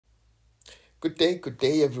Good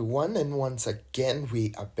day, everyone, and once again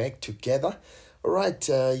we are back together. All right,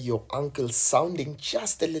 your uncle's sounding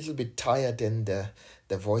just a little bit tired, and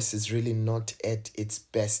the voice is really not at its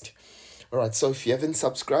best. All right, so if you haven't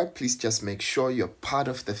subscribed, please just make sure you're part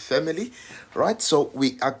of the family. All right, so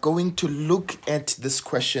we are going to look at this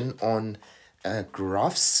question on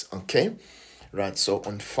graphs, okay? Right, so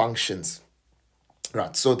on functions.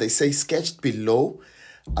 Right, so they say sketched below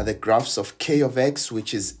are the graphs of k of x,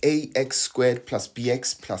 which is ax squared plus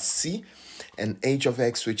bx plus c, and h of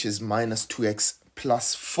x, which is minus 2x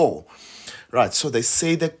plus 4. Right, so they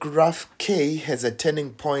say the graph k has a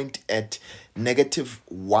turning point at negative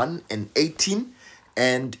 1 and 18,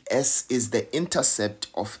 and s is the intercept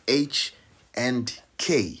of h and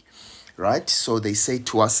k. Right, so they say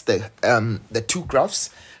to us the two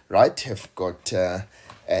graphs, right, have got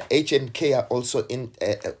H and K are also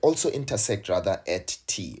intersect rather at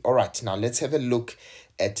T. All right, now let's have a look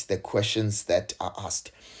at the questions that are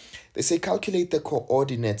asked. They say calculate the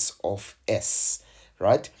coordinates of S,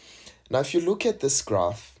 right? Now, if you look at this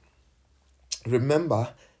graph,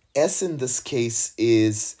 remember S in this case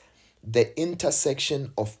is the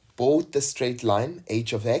intersection of both the straight line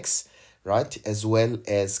H of X, right, as well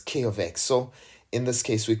as K of X. So in this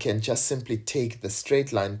case, we can just simply take the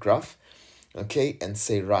straight line graph, okay, and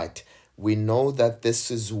say, right, we know that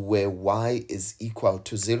this is where y is equal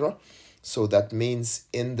to 0. So that means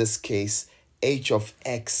in this case, h of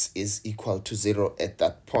x is equal to 0 at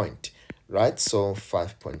that point, right? So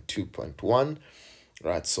 5.2.1,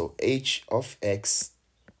 right? So h of x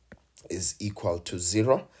is equal to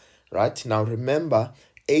 0, right? Now remember,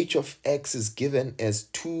 h of x is given as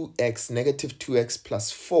 2x, negative 2x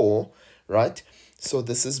plus 4, right? So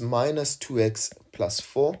this is minus 2x plus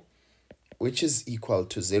 4, which is equal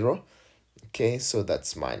to 0. Okay, so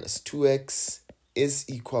that's minus 2x is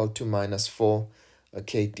equal to minus 4.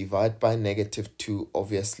 Okay, divide by negative 2,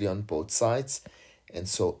 obviously on both sides. And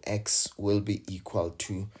so x will be equal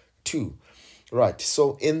to 2. Right,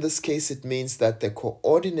 so in this case, it means that the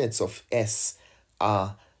coordinates of S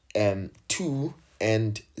are 2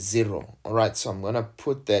 and 0. All right, so I'm going to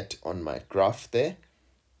put that on my graph there.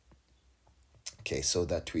 Okay, so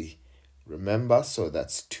that we remember, so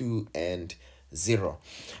that's 2 and 0.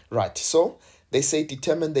 Right, so they say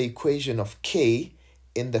determine the equation of k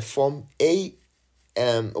in the form y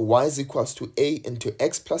is equals to a into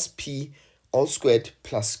x plus p all squared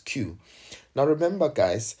plus q. Now remember,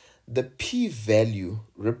 guys, the p value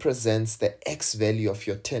represents the x value of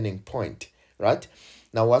your turning point, right?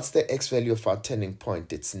 Now what's the x value of our turning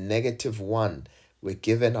point? It's negative 1. We're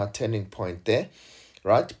given our turning point there,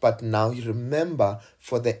 right? But now you remember,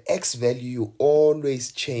 for the x value, you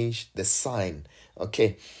always change the sign.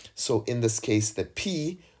 Okay, so in this case, the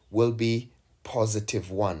p will be positive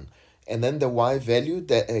 1. And then the y value,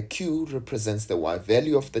 the q represents the y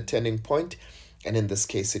value of the turning point. And in this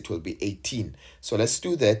case, it will be 18. So let's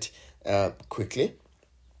do that quickly.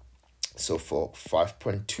 So for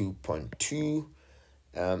 5.2.2,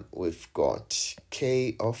 we've got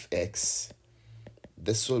k of x.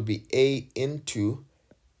 This will be a into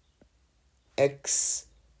x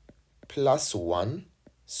plus 1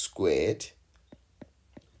 squared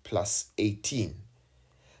plus 18.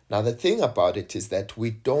 Now the thing about it is that we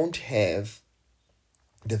don't have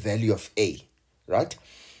the value of a, right?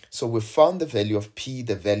 So we found the value of p,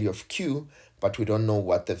 the value of q, but we don't know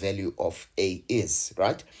what the value of a is,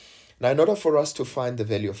 right? Now, in order for us to find the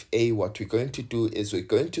value of a, what we're going to do is we're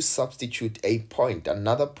going to substitute a point,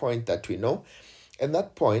 another point that we know. And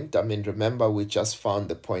that point, I mean, remember, we just found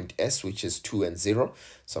the point S, which is 2 and 0.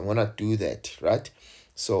 So I'm going to do that, right?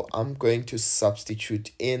 So I'm going to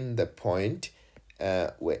substitute in the point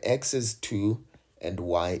where x is 2 and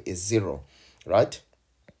y is 0, right?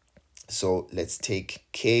 So let's take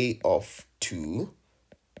k of 2.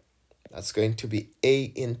 That's going to be a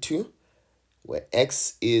into where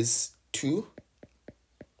x is 2.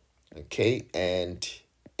 Okay, and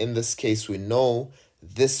in this case, we know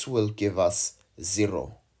this will give us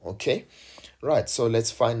 0. Okay, right, so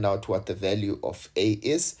let's find out what the value of a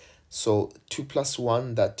is. So 2 plus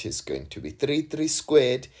 1, that is going to be 3. 3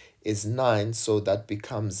 squared is 9, so that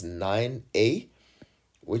becomes 9a,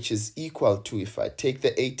 which is equal to, if I take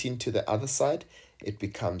the 18 to the other side, it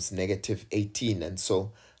becomes negative 18. And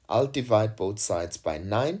so I'll divide both sides by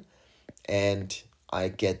 9, and I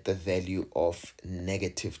get the value of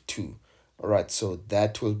negative 2. All right, so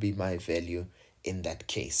that will be my value in that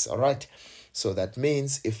case. All right, so that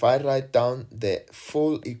means if I write down the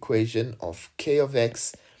full equation of k of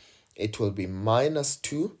x, it will be minus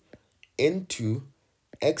 2 into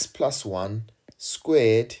x plus 1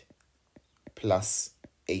 squared plus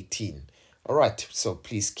 18. All right, so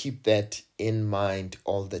please keep that in mind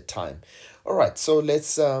all the time. All right, so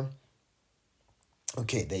let's okay,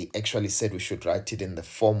 they actually said we should write it in the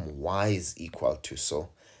form y is equal to, so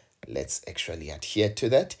let's actually adhere to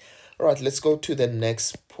that. All right, let's go to the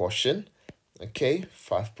next portion. Okay,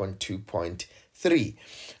 5.2.3.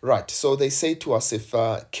 Right, so they say to us if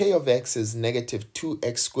k of x is negative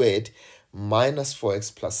 2x squared minus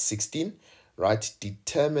 4x plus 16, right,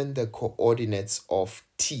 determine the coordinates of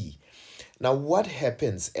t. Now, what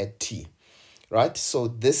happens at t? Right, so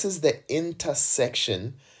this is the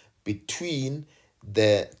intersection between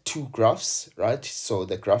the two graphs, right? So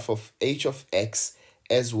the graph of h of x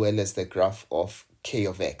as well as the graph of k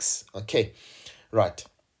of x. Okay, right.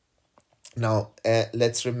 Now,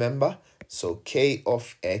 let's remember, so k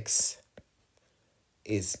of x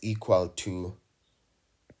is equal to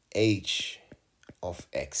h of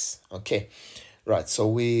x. Okay, right. So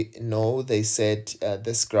we know they said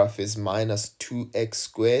this graph is minus 2x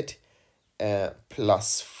squared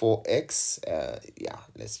plus 4x. Yeah,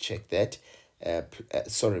 let's check that.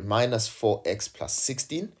 Sorry, minus 4x plus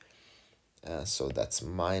 16. So that's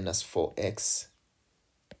minus 4x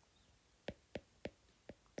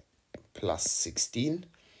plus 16.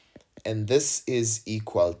 And this is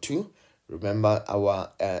equal to, remember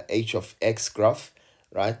our h of x graph,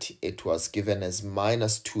 right? It was given as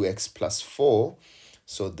minus 2x plus 4.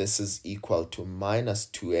 So this is equal to minus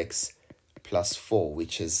 2x plus 4,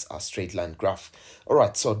 which is our straight line graph. All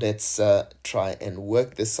right, so let's try and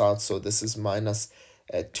work this out. So this is minus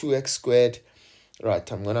 2x squared.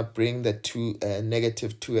 Right, I'm going to bring the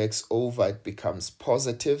negative 2x over. It becomes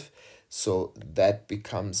positive. So that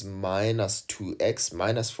becomes minus 2x.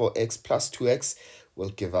 Minus 4x plus 2x will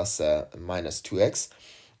give us minus 2x.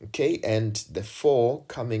 Okay, and the 4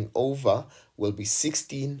 coming over will be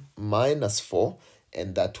 16 minus 4.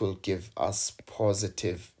 And that will give us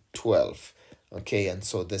positive 12. Okay, and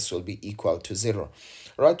so this will be equal to 0.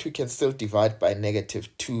 Right, we can still divide by negative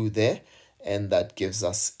 2 there. And that gives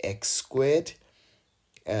us x squared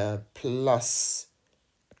plus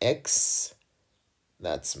x,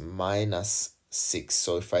 that's minus 6.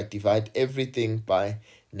 So if I divide everything by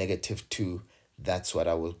negative 2, that's what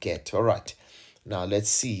I will get. All right, now let's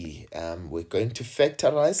see. We're going to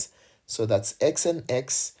factorize. So that's x and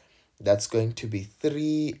x. That's going to be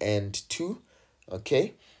 3 and 2.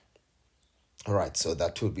 Okay. All right, so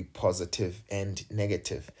that will be positive and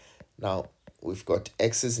negative. Now we've got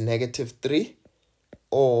x is negative 3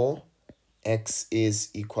 or x is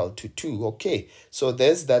equal to 2. Okay, so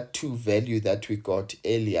there's that 2 value that we got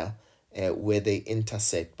earlier where they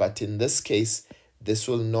intersect. But in this case, this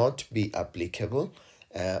will not be applicable.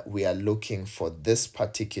 We are looking for this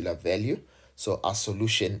particular value. So our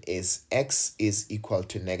solution is x is equal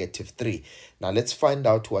to negative 3. Now let's find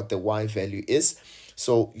out what the y value is.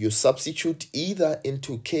 So you substitute either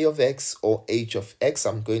into k of x or h of x.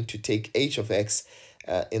 I'm going to take h of x.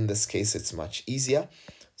 In this case, it's much easier.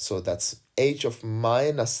 So that's h of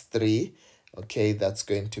minus 3. Okay, that's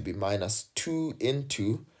going to be minus 2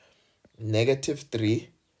 into negative 3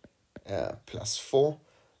 plus 4.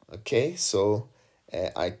 Okay, so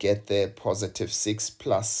I get the positive 6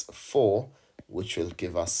 plus 4, which will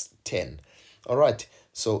give us 10. All right,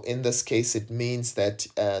 so in this case, it means that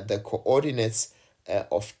the coordinates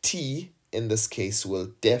of t in this case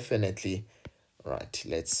will definitely, right,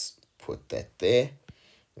 let's put that there.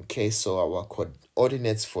 Okay, so our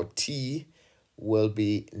coordinates for t will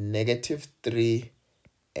be negative 3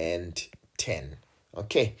 and 10.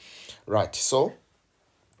 Okay, right, so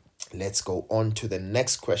let's go on to the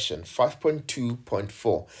next question,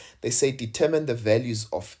 5.2.4. They say determine the values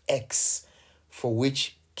of x for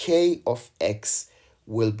which k of x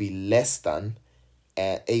will be less than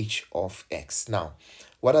h of x. Now,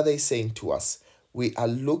 what are they saying to us? We are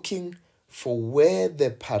looking for where the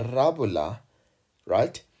parabola,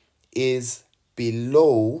 right, is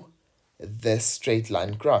below the straight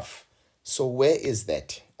line graph. So where is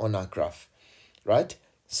that on our graph, right?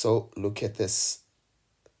 So look at this.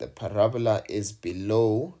 The parabola is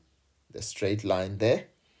below the straight line there,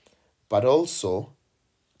 but also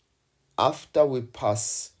after we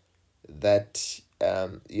pass that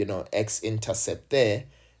x-intercept there,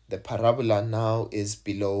 the parabola now is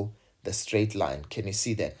below the straight line. Can you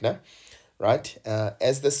see that now? Right,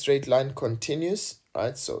 as the straight line continues,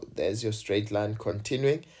 right, so there's your straight line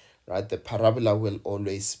continuing, right, the parabola will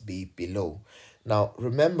always be below. Now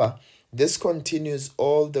remember, this continues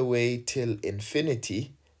all the way till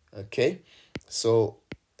infinity. Okay, so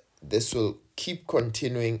this will keep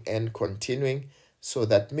continuing and continuing. So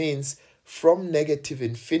that means from negative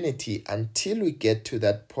infinity until we get to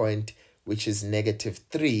that point, which is negative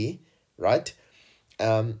 3, right,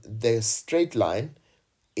 the straight line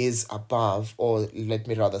is above, or let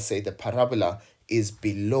me rather say the parabola is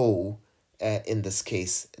below, in this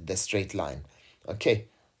case, the straight line. Okay,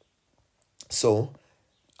 so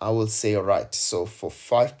I will say, all right, so for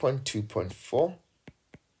 5.2.4,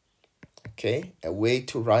 okay, a way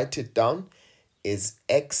to write it down is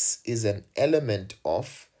x is an element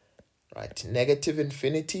of, right, negative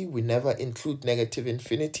infinity. We never include negative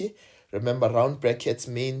infinity. Remember, round brackets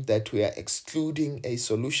mean that we are excluding a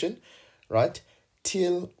solution, right,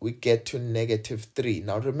 till we get to -3.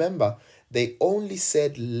 Now remember, they only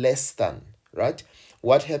said less than, right?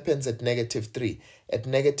 What happens at -3? At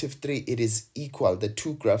 -3, it is equal. The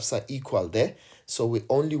two graphs are equal there. So we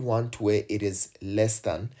only want where it is less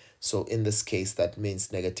than. So in this case, that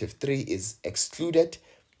means -3 is excluded,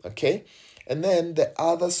 okay? And then the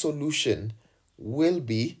other solution will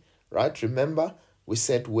be, right, remember, we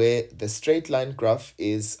said where the straight line graph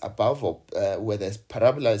is above, or where the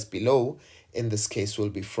parabola is below, in this case will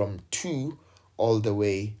be from 2 all the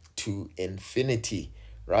way to infinity,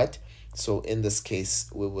 right? So in this case,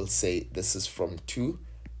 we will say this is from 2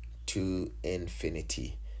 to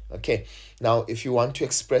infinity. Okay, now if you want to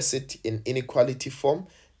express it in inequality form,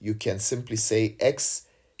 you can simply say x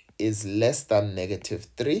is less than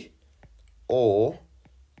 -3, or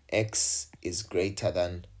x is greater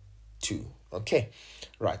than 2. Okay,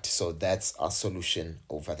 right, so that's our solution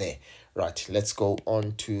over there. Right, let's go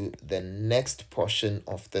on to the next portion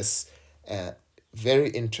of this very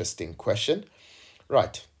interesting question.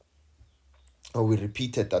 Right, oh, we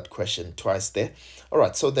repeated that question twice there. All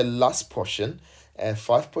right, so the last portion,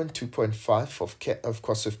 5.2.5, of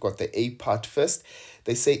course, we've got the A part first.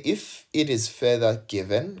 They say if it is further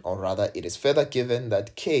given, or rather it is further given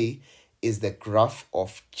that K is the graph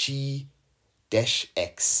of G dash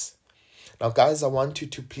X. Now, guys, I want you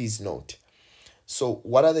to please note. So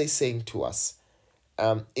what are they saying to us?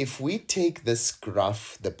 If we take this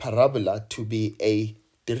graph, the parabola, to be a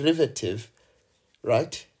derivative,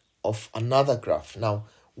 right, of another graph. Now,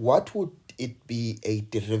 what would it be a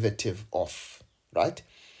derivative of, right?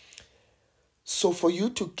 So for you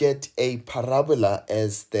to get a parabola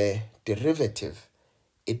as the derivative,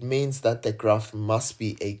 it means that the graph must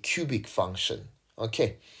be a cubic function.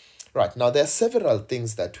 Okay, right. Now, there are several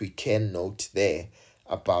things that we can note there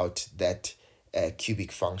about that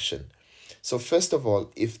cubic function. So first of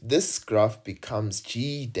all, if this graph becomes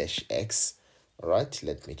g dash x, all right,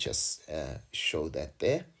 let me just show that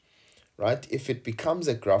there, right? If it becomes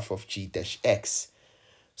a graph of g dash x,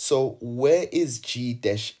 so where is g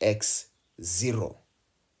dash x 0,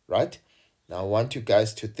 right? Now I want you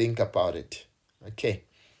guys to think about it. Okay,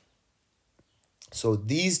 so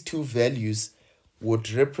these two values would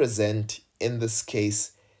represent, in this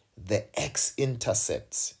case, the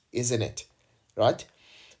x-intercepts, isn't it? Right?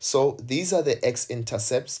 So these are the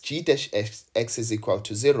x-intercepts. G dash x is equal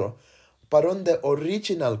to 0. But on the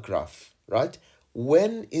original graph, right,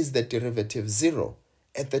 when is the derivative 0?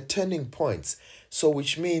 At the turning points. So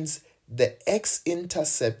which means the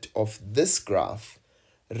x-intercept of this graph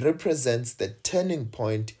represents the turning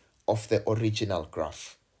point of the original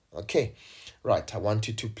graph. Okay, right, I want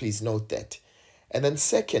you to please note that. And then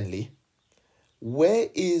secondly, where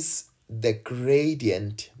is the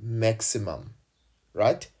gradient maximum,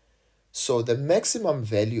 right? So the maximum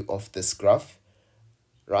value of this graph,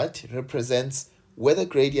 right, represents where the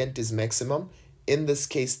gradient is maximum. In this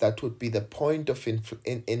case, that would be the point of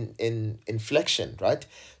inflection, right?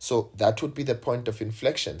 So that would be the point of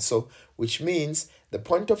inflection. So which means the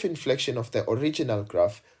point of inflection of the original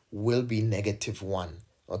graph will be -1.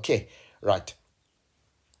 Okay, right.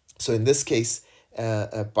 So in this case,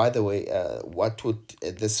 by the way, what would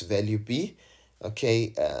this value be?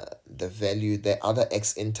 Okay, the value, the other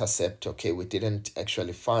x-intercept, okay, we didn't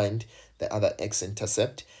actually find the other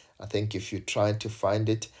x-intercept. I think if you try to find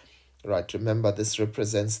it, right, remember this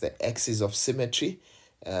represents the axis of symmetry.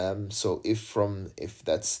 So if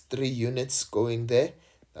that's 3 units going there,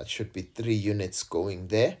 that should be 3 units going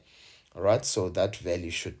there. All right, so that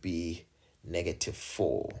value should be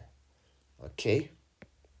 -4. Okay.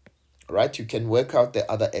 All right, you can work out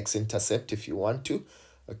the other x-intercept if you want to.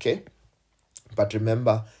 Okay. But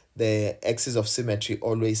remember, the axis of symmetry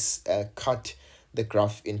always cut the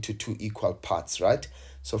graph into 2 equal parts, right?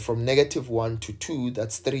 So from -1 to 2,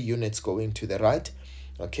 that's 3 units going to the right.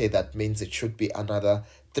 Okay, that means it should be another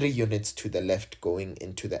 3 units to the left going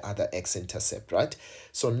into the other x-intercept, right?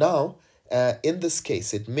 So now, in this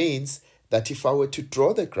case, it means that if I were to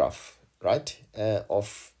draw the graph, right,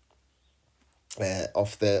 of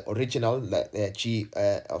the original g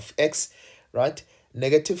of x, right,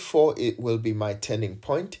 -4 it will be my turning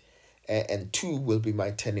point, and 2 will be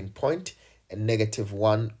my turning point, and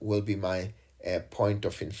 -1 will be my point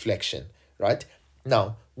of inflection, right?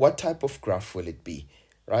 Now, what type of graph will it be,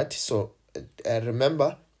 right? So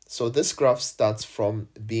remember, so this graph starts from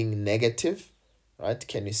being negative, right?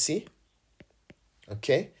 Can you see?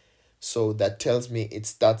 Okay, so that tells me it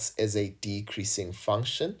starts as a decreasing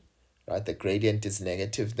function, right? The gradient is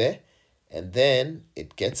negative there, and then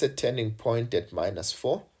it gets a turning point at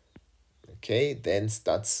 -4. Okay, then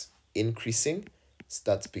starts increasing,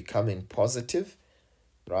 starts becoming positive,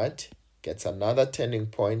 right? Gets another turning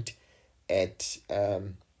point at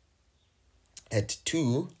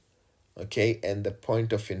 2, okay, and the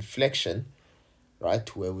point of inflection,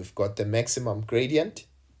 right, where we've got the maximum gradient,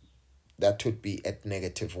 that would be at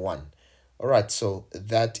 -1. All right, so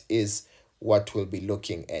that is what we'll be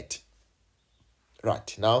looking at.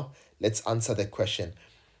 Right, now let's answer the question.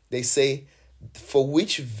 They say, for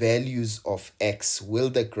which values of x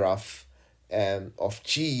will the graph of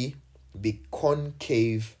g be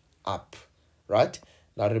concave up, right?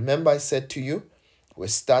 Now remember I said to you, we're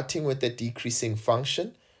starting with the decreasing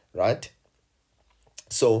function, right?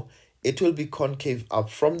 So it will be concave up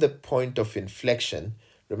from the point of inflection.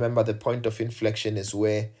 Remember, the point of inflection is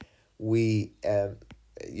where we,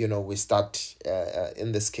 we start,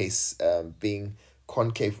 in this case, being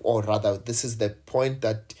concave, or rather, this is the point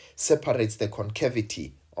that separates the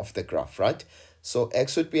concavity of the graph, right? So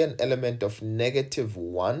x would be an element of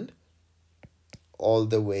 -1 all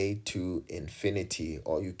the way to infinity,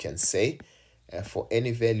 or you can say for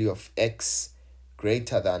any value of x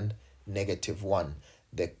greater than -1,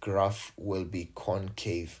 the graph will be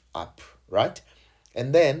concave up, right?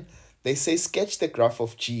 And then they say sketch the graph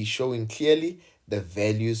of g showing clearly the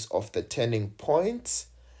values of the turning points,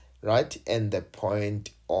 right, and the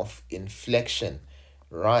point of inflection.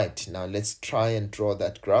 Right, now let's try and draw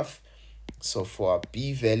that graph. So for our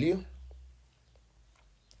b value,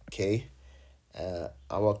 okay,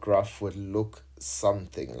 our graph would look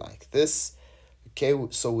something like this. Okay,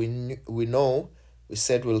 so we know, we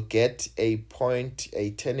said we'll get a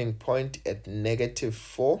turning point at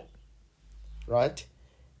 -4, right,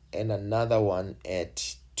 and another one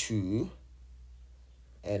at 2,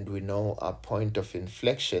 and we know our point of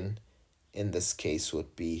inflection in this case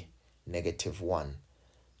would be -1.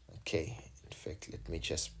 Okay, in fact, let me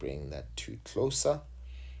just bring that 2 closer.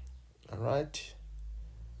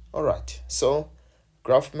 All right, so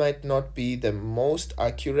graph might not be the most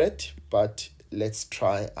accurate, but let's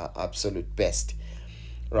try our absolute best.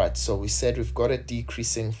 Right, so we said we've got a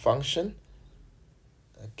decreasing function.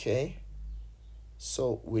 Okay,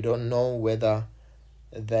 so we don't know whether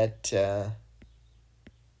that,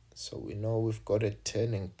 so we know we've got a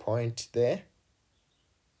turning point there.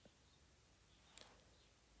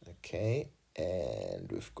 Okay,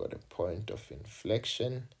 and we've got a point of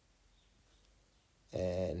inflection,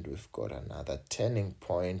 and we've got another turning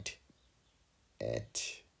point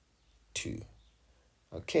at 2.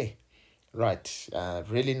 Okay, right,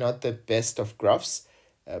 really not the best of graphs,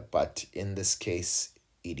 but in this case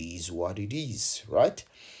it is what it is, right?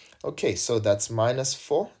 Okay, so that's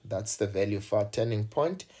 -4, that's the value for our turning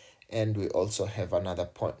point, and we also have another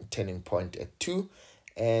turning point at 2,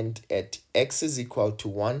 and at x is equal to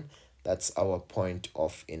 1, that's our point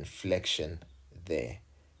of inflection there.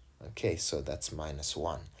 Okay, so that's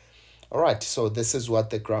 -1. All right, so this is what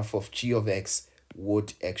the graph of g of x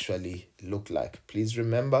would actually look like. Please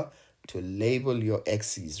remember to label your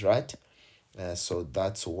x's, right? So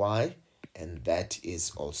that's y, and that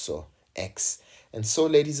is also x. And so,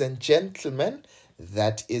 ladies and gentlemen,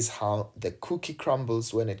 that is how the cookie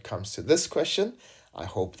crumbles when it comes to this question. I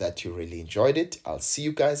hope that you really enjoyed it. I'll see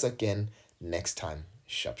you guys again next time.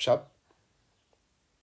 Sharp, sharp.